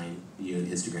online,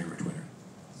 Instagram or Twitter,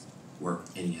 or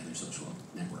any other social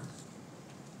network.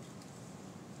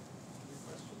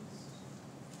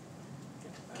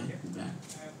 Okay, back.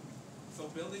 So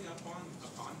building upon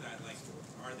that, like,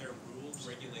 are there rules,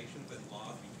 regulations, and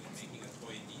laws between making a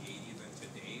toy in the 80s and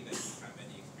today that you have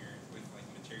any experience with, like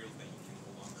materials that you can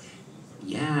no longer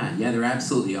use? Yeah, there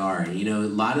absolutely are. A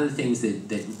lot of the things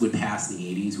that would pass in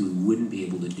the 80s we wouldn't be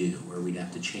able to do, or we'd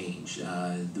have to change.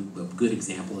 A good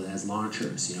example is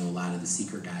launchers. A lot of the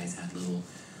Seeker guys had little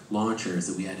launchers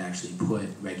that we had to actually put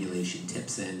regulation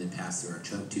tips in that pass through our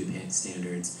choke tube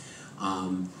standards.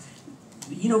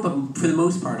 But for the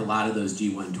most part, a lot of those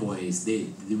G1 toys,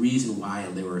 the reason why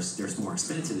they're more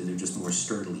expensive is they're just more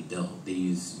sturdily built. They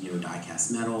use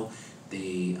die-cast metal.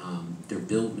 They're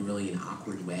built in really an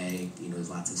awkward way. There's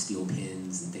lots of steel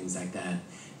pins and things like that,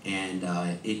 and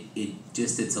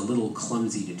it's a little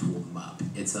clumsy to tool them up.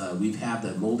 We've had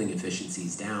the molding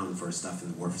efficiencies down for stuff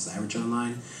in the War for Cybertron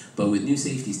line, but with new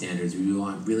safety standards, we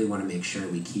really want to make sure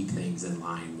we keep things in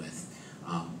line with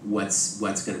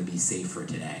what's going to be safe for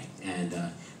today. And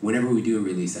whenever we do a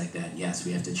release like that, yes,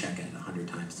 we have to check it 100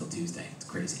 times till Tuesday. It's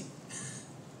crazy.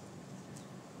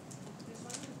 There's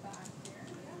one in the back here,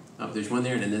 yeah. Oh, there's one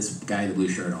there, and then this guy in the blue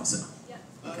shirt also. Yeah.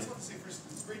 I just want to say first,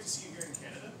 it's great to see you here in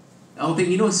Canada. Oh,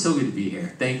 it's so good to be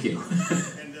here. Thank you.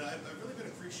 And I've really been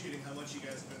appreciating how much you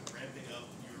guys have been ramping up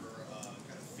your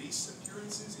kind of face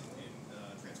appearances in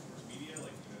Transformers media,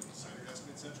 like Designer Desk,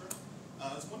 etc.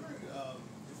 I was wondering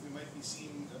if we might be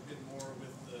seeing a bit more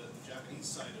with the Japanese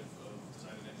side of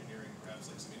design and engineering, perhaps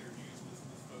like some interviews with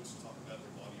folks who talk about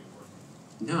their body of work.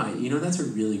 No, that's a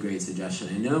really great suggestion.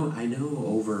 I know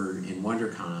over in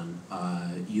WonderCon,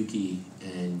 Yuki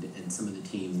and some of the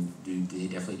team they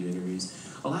definitely do interviews.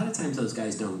 A lot of times those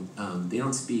guys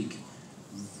don't speak.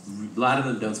 A lot of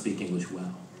them don't speak English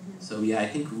well. So yeah, I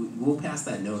think we'll pass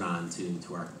that note on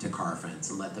to car friends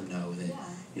and let them know that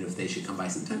if they should come by.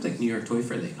 Sometimes like New York Toy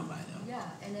Fair they come by though. Yeah,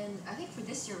 and then I think for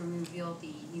this year we revealed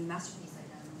the new masterpiece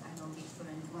item. I know we put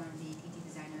in one of the PT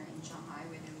designer in Shanghai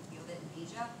where they revealed it in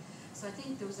Asia. So I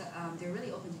think they're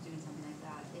really open to doing something like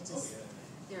that. It's just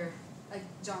they're like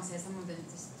John says, some of them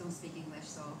just don't speak English.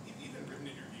 So Even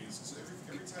written interviews. So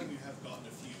every time you have gotten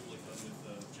a few like done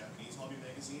with Japanese hobby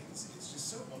magazines, it's just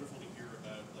so wonderful to hear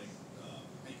about like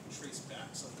how you can trace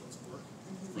back someone's work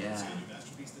from say, a new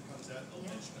masterpiece that comes out. They'll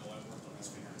mention, I worked on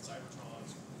this figure in Cybertron.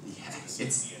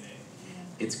 It's DNA.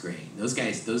 It's great. Those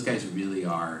guys really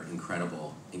are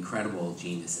incredible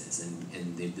geniuses,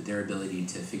 and their ability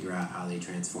to figure out how they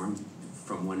transform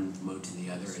from one mode to the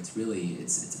other. It's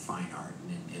a fine art,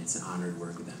 and it's an honor to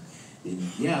work with them. And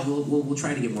yeah, we'll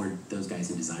try to get more of those guys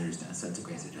in Designers Desk. That's a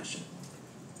great suggestion.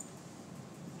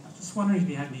 I was just wondering if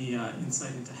you had any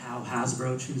insight into how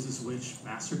Hasbro chooses which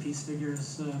masterpiece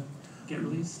figures get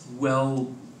released?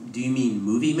 Well, do you mean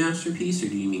movie masterpiece or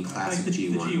do you mean classic like the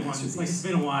G1 G1. masterpiece? It's like it's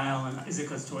been a while, and is it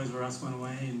because Toys R Us went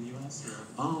away in the US? Or?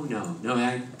 Oh no,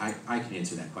 I can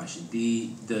answer that question.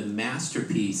 The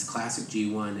masterpiece, classic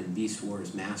G1 and Beast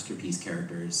Wars masterpiece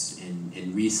characters,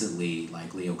 and recently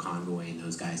like Leo Convoy and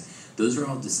those guys, those are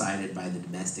all decided by the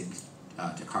domestic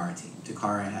Takara team.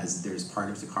 There's part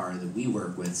of Takara that we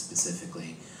work with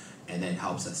specifically, and that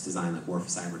helps us design like War for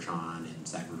Cybertron and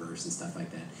Cyberverse and stuff like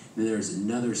that. Then there's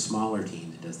another smaller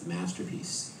team that does the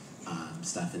masterpiece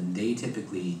stuff, and they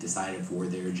typically decide it for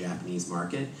their Japanese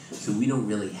market, so we don't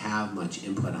really have much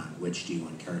input on which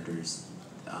G1 characters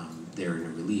they're in a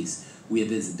release. We have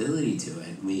visibility to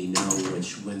it, we know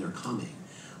when they're coming,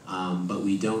 but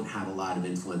we don't have a lot of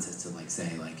influence as to like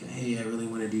say like, hey, I really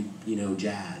want to do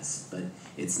jazz, but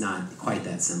it's not quite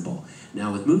that simple.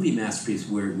 Now with movie masterpiece,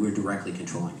 we're directly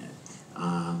controlling it.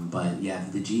 But yeah,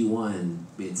 the G1,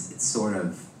 it's sort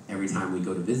of, every time we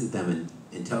go to visit them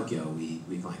in Tokyo, we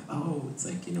like, oh, it's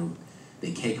like,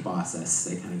 they cake boss us.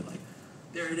 They kind of go like,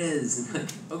 there it is. And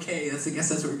like, okay, I guess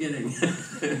that's what we're getting.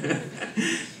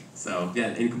 So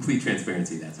yeah, in complete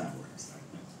transparency, that's how it works.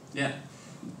 Yeah.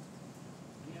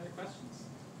 Any other questions?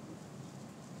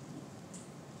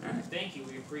 All right. Thank you.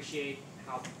 We appreciate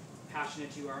how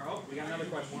passionate you are. Oh, we got another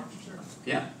question. Sure.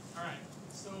 Yeah. All right.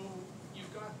 So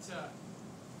you've got.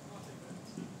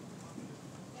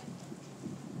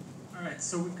 All right.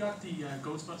 So we've got the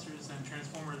Ghostbusters and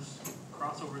Transformers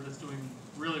crossover that's doing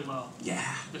really well.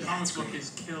 Yeah. The comic book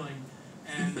is killing,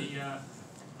 and the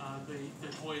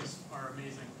toys are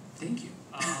amazing. Thank you.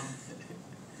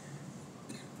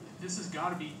 This has got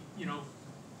to be,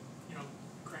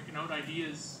 cranking out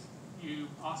ideas,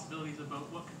 possibilities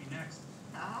about what could be next.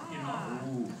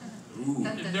 Ooh.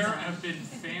 And there have been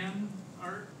fan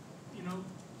art,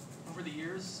 over the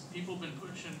years. People have been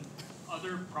pushing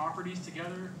other properties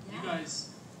together. Yeah. You guys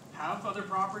have other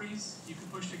properties you can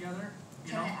push together.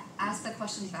 Can I ask the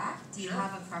question back? Do you Sure.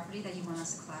 have a property that you want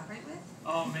us to collaborate with?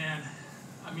 Oh man,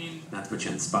 I mean. Not to put you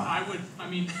on the spot. I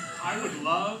would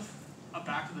love a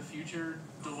Back to the Future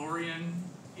DeLorean,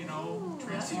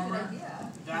 Transformer.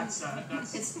 That's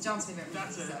it's John's favorite movie.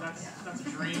 That's a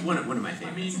dream. One of my favorites.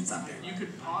 I mean, it's up there. you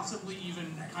could possibly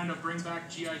even kind of bring back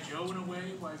G.I. Joe in a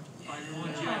way by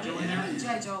rolling G.I. Joe in there.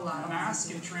 G.I. Joe a lot.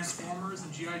 Mask and Transformers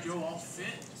and G.I. Joe all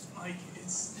fit. Like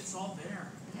it's all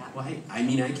there. Well, I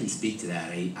mean, I can speak to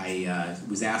that. I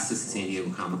was asked this at San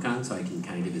Diego Comic-Con, so I can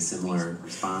kind of give a similar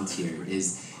response here.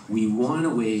 We want to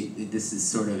wait. This is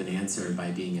sort of an answer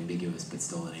by being ambiguous, but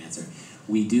still an answer.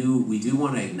 We do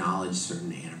want to acknowledge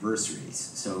certain anniversaries.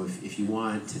 So if you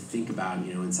want to think about,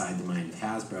 inside the mind of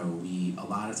Hasbro, we a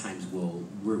lot of times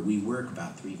we work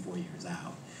about 3-4 years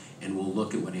out, and we'll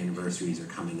look at what anniversaries are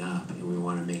coming up, and we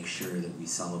want to make sure that we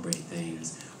celebrate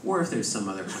things, or if there's some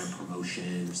other kind of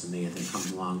promotion or something that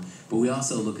comes along. But we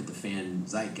also look at the fan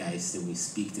zeitgeist, and we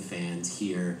speak to fans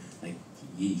here, like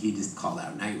he just called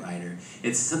out Knight Rider.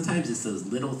 Sometimes it's those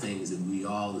little things that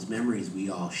those memories we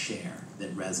all share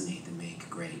that resonate, that make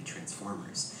great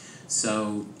Transformers.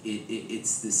 So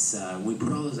it's this, we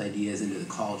put all those ideas into the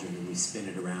cauldron and we spin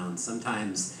it around.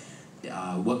 Sometimes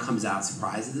what comes out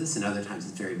surprises us, and other times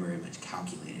it's very, very much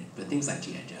calculated. But things like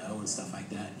G.I. Joe and stuff like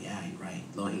that, yeah, you're right.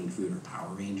 Low-hanging fruit or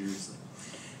Power Rangers.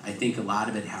 I think a lot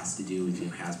of it has to do with,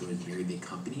 Hasbro is a very big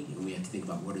company, and we have to think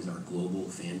about what is our global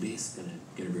fan base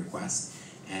going to request.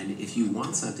 And if you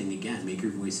want something, again, make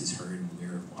your voices heard, and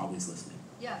we're always listening.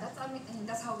 Yeah, that's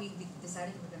how we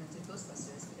decided we were going to do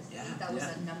Ghostbusters, because I think that was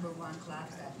a #1 collab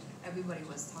that everybody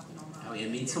was talking about. Oh, it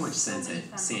made so much sense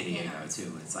at San Diego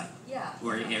too. It's like,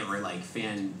 or like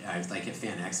fan, like at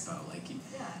Fan Expo, like,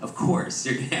 of course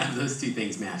you're gonna have those two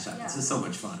things mash up. It's just so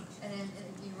much fun. And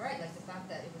you're right, like the fact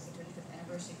that it was the 35th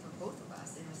anniversary for both of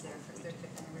us. It was their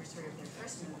 35th anniversary of their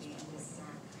first movie, and this is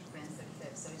our grand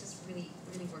 35th. So it just really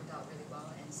worked out really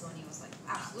well. And Sony was like,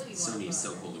 absolutely. Sony is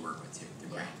so cool to work with too. They're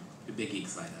great. The big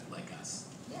geeks like us.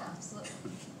 Yeah, absolutely.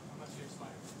 Unless you're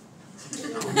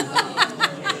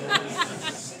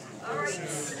All right,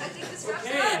 I think this wraps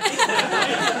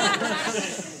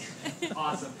up.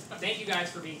 Awesome. Thank you guys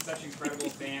for being such incredible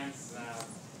fans.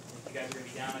 You guys are going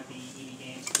to be down at the ED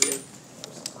Games booth.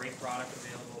 There's some great product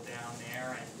available down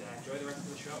there, and enjoy the rest of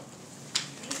the show.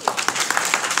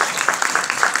 Thank you.